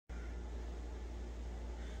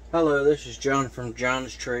Hello, this is John from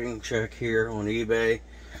John's Trading Check here on eBay,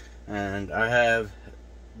 and I have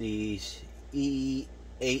these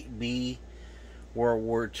EE-8B World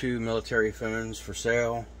War II military phones for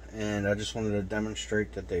sale, and I just wanted to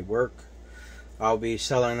demonstrate that they work. I'll be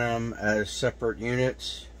selling them as separate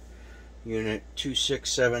units, Unit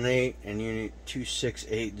 2678 and Unit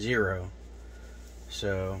 2680.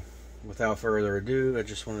 So, without further ado, I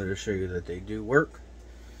just wanted to show you that they do work,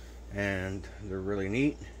 and they're really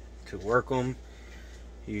neat. To work them,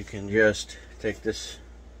 you can just take this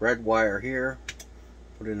red wire here,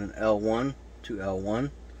 put it in L1 to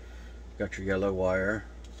L1, got your yellow wire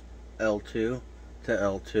L2 to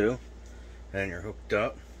L2, and you're hooked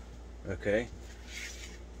up. Okay,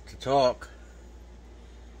 to talk,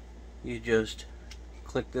 you just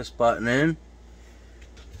click this button in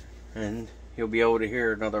and you'll be able to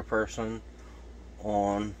hear another person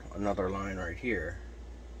on another line right here.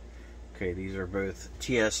 Okay, these are both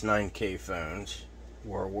TS9K phones,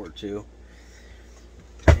 World War II,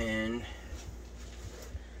 and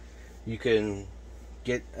you can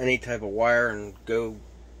get any type of wire and go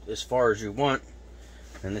as far as you want,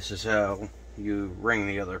 and this is how you ring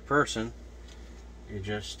the other person. You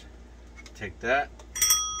just take that,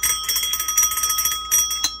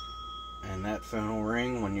 and that phone will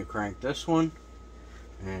ring when you crank this one,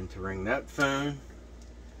 and to ring that phone,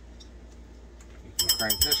 you can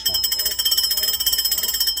crank this one.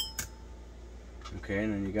 Okay,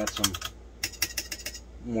 and then you got some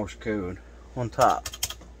Morse code on top.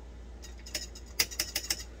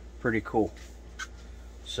 Pretty cool.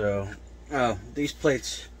 So, these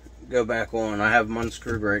plates go back on. I have them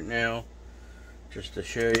unscrewed right now, just to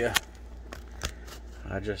show you.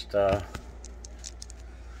 I just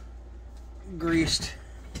greased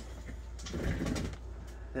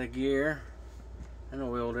the gear and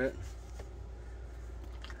oiled it,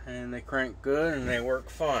 and they crank good and they work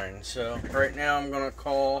fine. So right now I'm gonna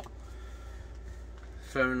call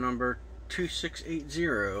phone number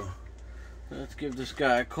 2680. Let's give this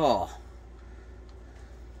guy a call,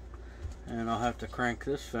 and I'll have to crank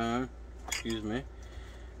this phone. Excuse me.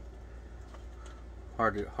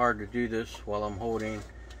 Hard to do this while I'm holding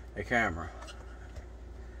a camera.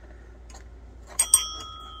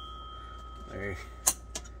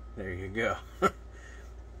 There you go.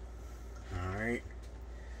 Alright,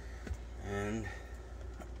 and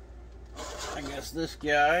I guess this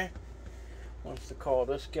guy wants to call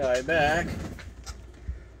this guy back,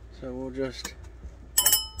 so we'll just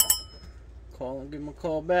call and give him a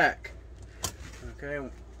call back. Okay,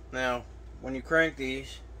 now when you crank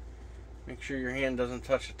these, make sure your hand doesn't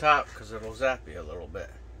touch the top, because it'll zap you a little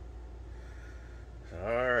bit.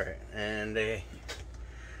 Alright, and they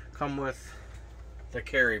come with the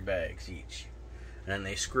carry bags each, and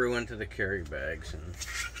they screw into the carry bags, and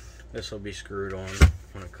this will be screwed on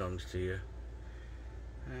when it comes to you.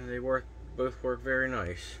 And they both work very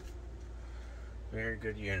nice. Very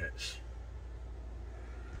good units.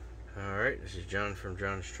 Alright, this is John from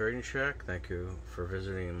John's Trading Shack. Thank you for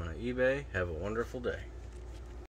visiting my eBay. Have a wonderful day.